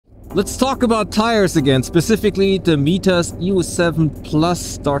Let's talk about tires again, specifically the Mitas E-07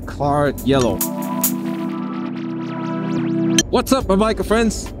 Plus Dakar Yellow. What's up, my biker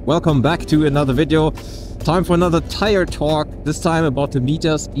friends? Welcome back to another video. Time for another tire talk, this time about the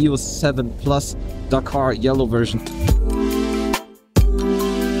Mitas E-07 Plus Dakar Yellow version.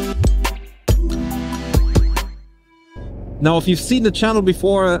 Now, if you've seen the channel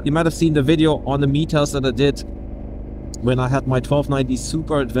before, you might have seen the video on the Mitas that I did when I had my 1290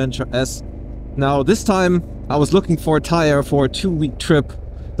 Super Adventure S. Now, this time I was looking for a tire for a 2-week trip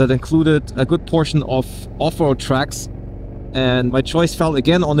that included a good portion of off-road tracks, and my choice fell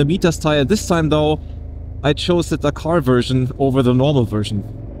again on the Mitas tire. This time though, I chose the Dakar version over the normal version.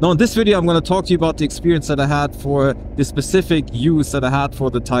 Now, in this video I'm going to talk to you about the experience that I had for the specific use that I had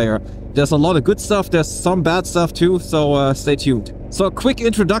for the tire. There's a lot of good stuff, there's some bad stuff too, so stay tuned. So a quick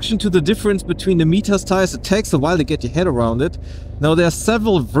introduction to the difference between the Mitas tires. It takes a while to get your head around it. Now, there are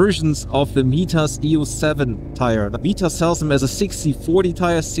several versions of the Mitas E-07 tire. The Mitas sells them as a 60/40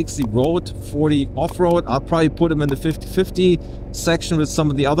 tire, 60 road, 40 off-road. I'll probably put them in the 50/50 section with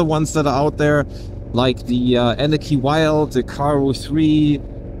some of the other ones that are out there, like the Dakar Wild, the Karo 3,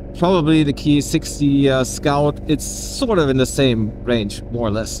 probably the Key 60 Scout. It's sort of in the same range, more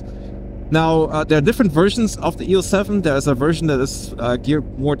or less. Now, there are different versions of the E-07. There's a version that is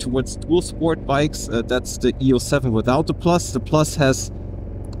geared more towards dual sport bikes. That's the E-07 without the Plus. The Plus has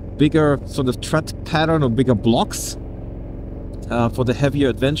bigger sort of tread pattern or bigger blocks for the heavier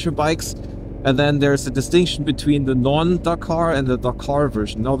adventure bikes. And then there's a distinction between the non-Dakar and the Dakar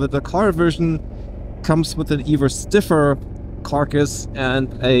version. Now, the Dakar version comes with an even stiffer carcass and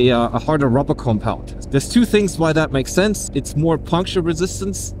a harder rubber compound. There's two things why that makes sense. It's more puncture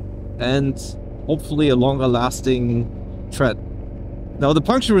resistance and hopefully a longer lasting tread. Now, the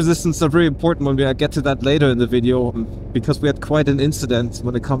puncture resistance are very important when we get to that later in the video, because we had quite an incident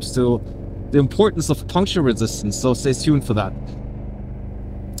when it comes to the importance of puncture resistance, so stay tuned for that.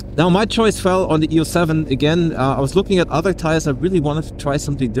 Now, my choice fell on the E-07 again. I was looking at other tires. I really wanted to try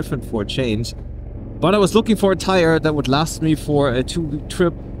something different for a change, but I was looking for a tire that would last me for a 2-week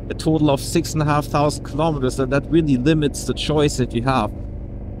trip, a total of 6,500 kilometers, and that really limits the choice that you have.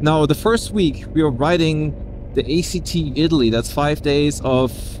 Now, the first week we were riding the ACT Italy. That's 5 days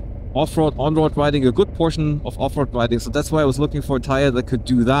of off-road, on-road riding, a good portion of off-road riding. So that's why I was looking for a tire that could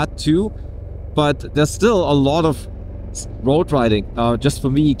do that too. But there's still a lot of road riding. Just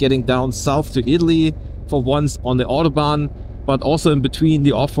for me, getting down south to Italy for once on the Autobahn, but also in between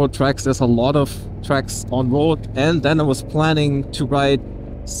the off-road tracks, there's a lot of tracks on road. And then I was planning to ride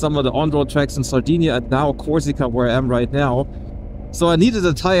some of the on-road tracks in Sardinia and now Corsica, where I am right now. So I needed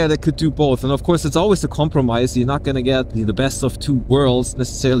a tire that could do both. And of course, it's always a compromise. You're not going to get the best of two worlds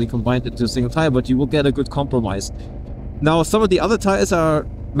necessarily combined into a single tire, but you will get a good compromise. Now, some of the other tires are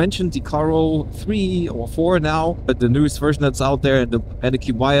mentioned, the Karo 3 or 4 now, but the newest version that's out there, the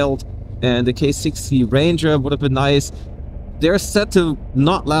Dakar Wild and the K60 Ranger would have been nice. They're set to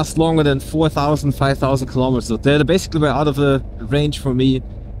not last longer than 4,000, 5,000 kilometers. So they're basically out of the range for me,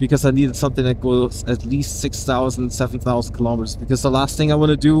 because I needed something that goes at least 6,000, 7,000 kilometers. Because the last thing I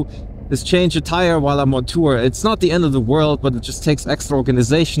want to do is change a tire while I'm on tour. It's not the end of the world, but it just takes extra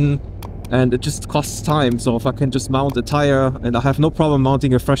organization and it just costs time. So if I can just mount a tire, and I have no problem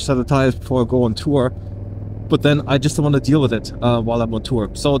mounting a fresh set of tires before I go on tour, but then I just don't want to deal with it while I'm on tour.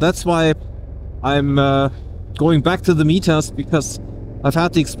 So that's why I'm going back to the Mitas, because I've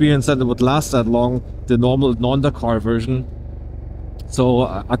had the experience that it would last that long, the normal non-Dakar version. So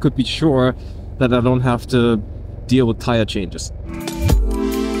I could be sure that I don't have to deal with tire changes.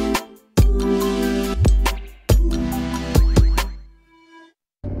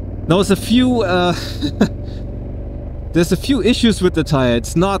 Now, there's a few there's a few issues with the tire.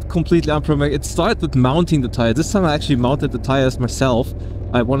 It's not completely unproblematic. It started with mounting the tire. This time I actually mounted the tires myself.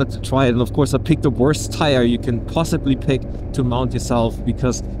 I wanted to try it, and of course I picked the worst tire you can possibly pick to mount yourself,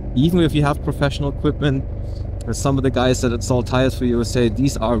 because even if you have professional equipment, some of the guys that install tires for you will say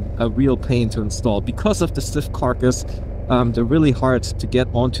these are a real pain to install because of the stiff carcass. They're really hard to get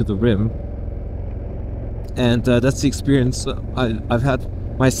onto the rim, and that's the experience I've had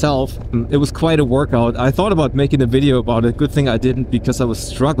myself. It was quite a workout. I thought about making a video about it. Good thing I didn't, because I was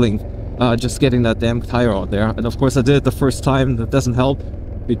struggling just getting that damn tire out there. And of course I did it the first time. That doesn't help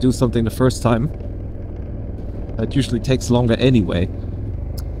if you do something the first time. It usually takes longer anyway.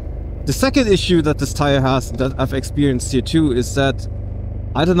 The second issue that this tire has, that I've experienced here too, is that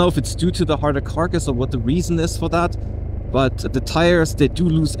I don't know if it's due to the harder carcass or what the reason is for that, but the tires, they do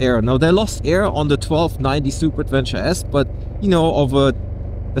lose air. Now, they lost air on the 1290 Super Adventure S, but you know, over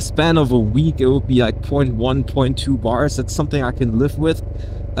a span of a week, it would be like 0.1, 0.2 bars. That's something I can live with.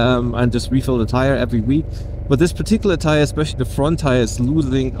 and just refill the tire every week. But this particular tire, especially the front tire, is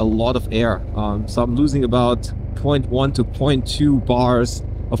losing a lot of air. So I'm losing about 0.1 to 0.2 bars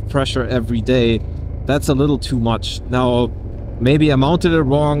of pressure every day. That's a little too much. Now, maybe I mounted it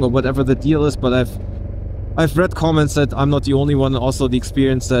wrong or whatever the deal is, but I've read comments that I'm not the only one. Also, the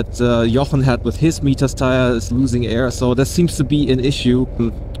experience that Jochen had with his Mitas tire is losing air. So that seems to be an issue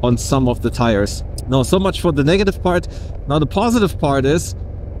on some of the tires. Now, so much for the negative part. Now, the positive part is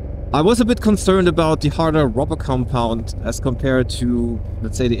I was a bit concerned about the harder rubber compound as compared to,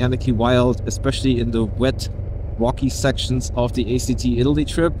 let's say, the Dakar Wild, especially in the wet, rocky sections of the ACT Italy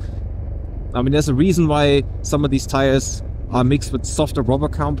trip. I mean, there's a reason why some of these tires are mixed with softer rubber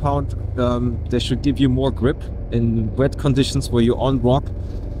compound. They should give you more grip in wet conditions where you're on rock.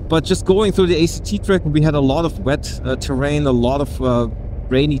 But just going through the ACT track, we had a lot of wet terrain, a lot of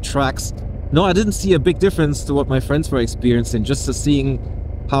rainy tracks. No, I didn't see a big difference to what my friends were experiencing, just to seeing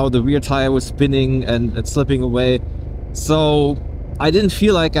how the rear tire was spinning and slipping away. So I didn't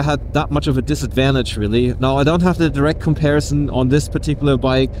feel like I had that much of a disadvantage, really. Now, I don't have the direct comparison on this particular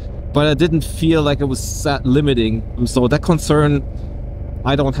bike, but I didn't feel like it was that limiting. So that concern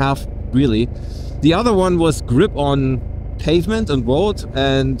I don't have, really. The other one was grip on pavement and road.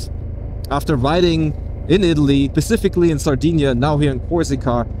 And after riding in Italy, specifically in Sardinia, now here in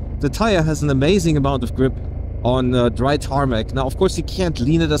Corsica, the tire has an amazing amount of grip on dry tarmac. Now, of course, you can't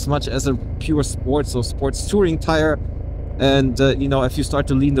lean it as much as a pure sports or sports touring tire. And, you know, if you start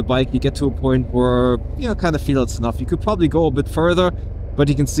to lean the bike, you get to a point where, you know, kind of feel it's enough. You could probably go a bit further, but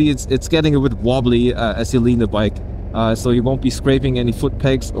you can see it's getting a bit wobbly as you lean the bike. So you won't be scraping any foot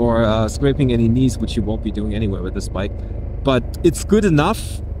pegs or scraping any knees, which you won't be doing anyway with this bike. But it's good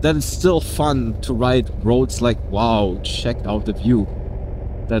enough that it's still fun to ride roads like, wow, check out the view.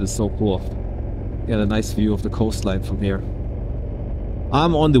 That is so cool. Get a nice view of the coastline from here.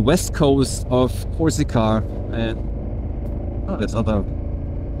 I'm on the west coast of Corsica, and there's other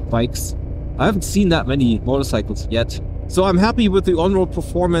bikes. I haven't seen that many motorcycles yet. So I'm happy with the on-road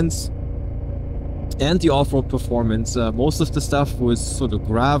performance and the off-road performance. Most of the stuff was sort of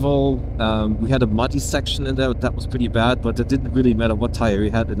gravel. We had a muddy section in there that was pretty bad, but it didn't really matter what tire we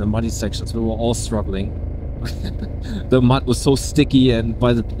had in the muddy sections. We were all struggling. The mud was so sticky, and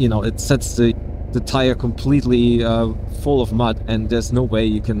by the, you know, it sets the tire completely full of mud, and there's no way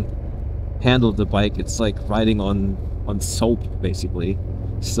you can handle the bike. It's like riding on soap, basically.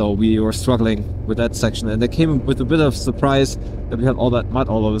 So we were struggling with that section, and it came with a bit of surprise that we had all that mud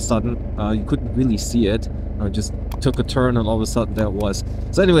all of a sudden. You couldn't really see it. I just took a turn and all of a sudden there it was.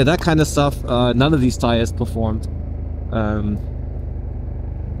 So anyway, that kind of stuff, none of these tires performed. And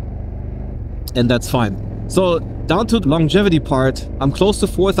that's fine. So down to the longevity part, I'm close to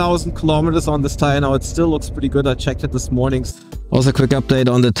 4,000 kilometers on this tire now. It still looks pretty good. I checked it this morning. Also, a quick update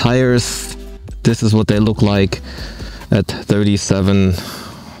on the tires. This is what they look like at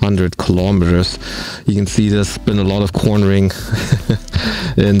 3,700 kilometers. You can see there's been a lot of cornering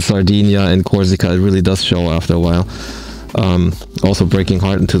in Sardinia and Corsica. It really does show after a while. Also, braking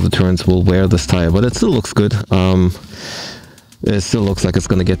hard into the turns will wear this tire, but it still looks good. It still looks like it's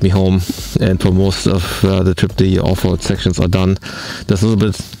going to get me home, and for most of the trip the off-road sections are done. There's a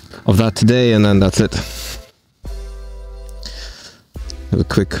little bit of that today, and then that's it. Have a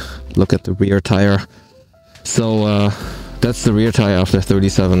quick look at the rear tire. So that's the rear tire after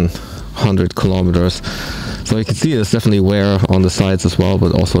 3,700 kilometers. So you can see there's definitely wear on the sides as well,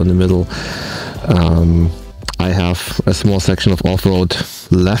 but also in the middle. I have a small section of off-road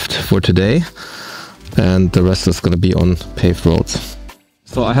left for today, and the rest is going to be on paved roads.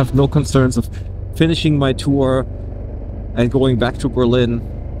 So I have no concerns of finishing my tour and going back to Berlin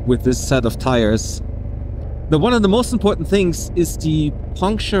with this set of tires. Now, one of the most important things is the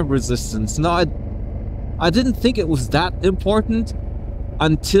puncture resistance. Now, I didn't think it was that important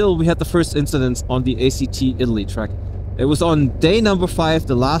until we had the first incidents on the ACT Italy track. It was on day number 5,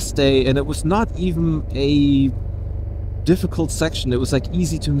 the last day, and it was not even a difficult section. It was like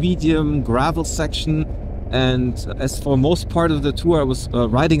easy to medium gravel section, and as for most part of the tour I was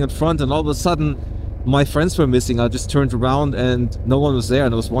riding in front, and all of a sudden my friends were missing. I just turned around and no one was there,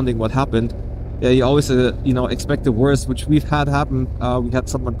 and I was wondering what happened. Yeah, you always you know, expect the worst, which we've had happen. We had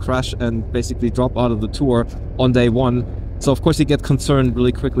someone crash and basically drop out of the tour on day 1, so of course you get concerned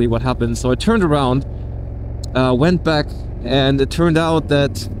really quickly what happened. So I turned around, went back, and it turned out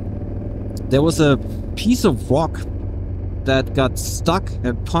that there was a piece of rock that got stuck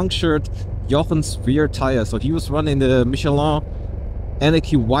and punctured Jochen's rear tire. So he was running the Michelin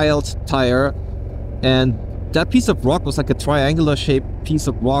Dakar Wild tire, and that piece of rock was like a triangular shaped piece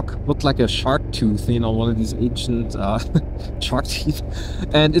of rock, looked like a shark shark tooth, you know, one of these ancient shark teeth.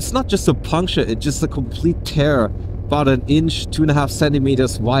 And it's not just a puncture, it's just a complete tear, about an inch, 2.5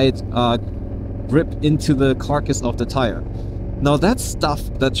 centimeters wide, rip into the carcass of the tire. Now that's stuff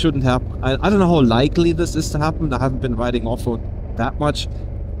that shouldn't happen. I don't know how likely this is to happen. I haven't been riding off-road that much,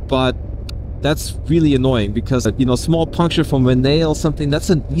 but that's really annoying because, you know, small puncture from a nail, something, that's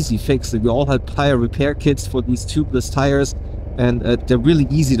an easy fix. We all had tire repair kits for these tubeless tires, and they're really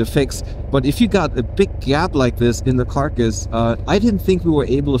easy to fix. But if you got a big gap like this in the carcass, I didn't think we were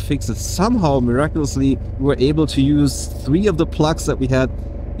able to fix it. Somehow, miraculously, we were able to use 3 of the plugs that we had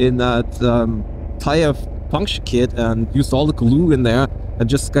in that tire puncture kit and used all the glue in there and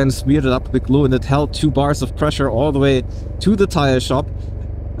just kind of smeared it up with glue, and it held 2 bars of pressure all the way to the tire shop.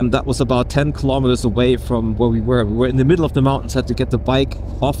 And that was about 10 kilometers away from where we were. We were in the middle of the mountains, had to get the bike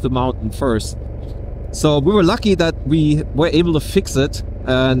off the mountain first. So we were lucky that we were able to fix it.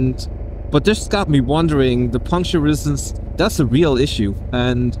 But this got me wondering, the puncture resistance, that's a real issue.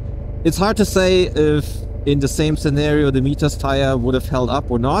 And it's hard to say if in the same scenario the Mitas tire would have held up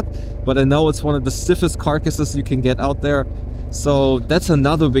or not. But I know it's one of the stiffest carcasses you can get out there. So that's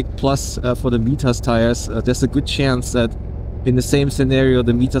another big plus for the Mitas tires. There's a good chance that in the same scenario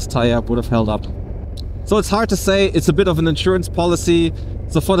the Mitas tire would have held up. So it's hard to say. It's a bit of an insurance policy.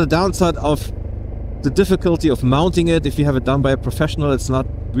 So for the downside of the difficulty of mounting it, if you have it done by a professional, it's not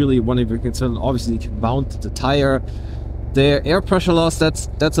really one of your concerns. Obviously you can mount the tire. The air pressure loss,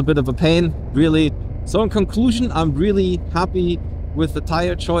 that's a bit of a pain, really. So in conclusion, I'm really happy with the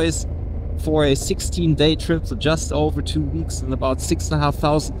tire choice for a 16-day trip, so just over 2 weeks and about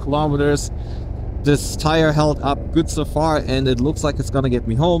 6,500 kilometers. This tire held up good so far, and it looks like it's gonna get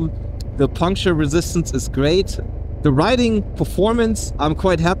me home. The puncture resistance is great. The riding performance I'm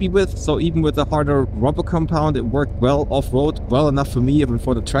quite happy with, so even with the harder rubber compound, it worked well off-road, well enough for me, even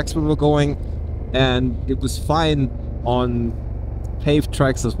for the tracks we were going. And it was fine on paved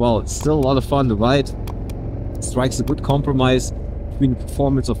tracks as well. It's still a lot of fun to ride. It strikes a good compromise between the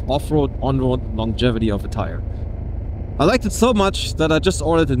performance of off-road, on-road, and longevity of a tire. I liked it so much that I just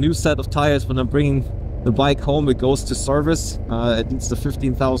ordered a new set of tires. When I'm bringing the bike home, it goes to service. It needs the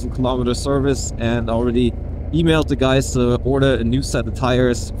 15,000 kilometer service, and I already emailed the guys to order a new set of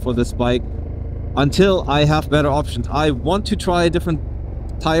tires for this bike until I have better options. I want to try different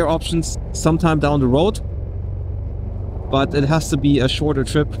tire options sometime down the road, but it has to be a shorter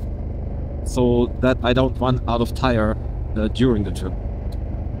trip so that I don't run out of tire during the trip.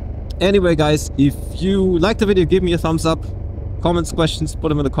 Anyway, guys, if you liked the video, give me a thumbs up. Comments, questions, put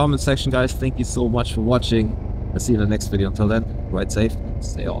them in the comment section, guys. Thank you so much for watching. I'll see you in the next video. Until then, ride safe,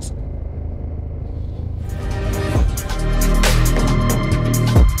 stay awesome.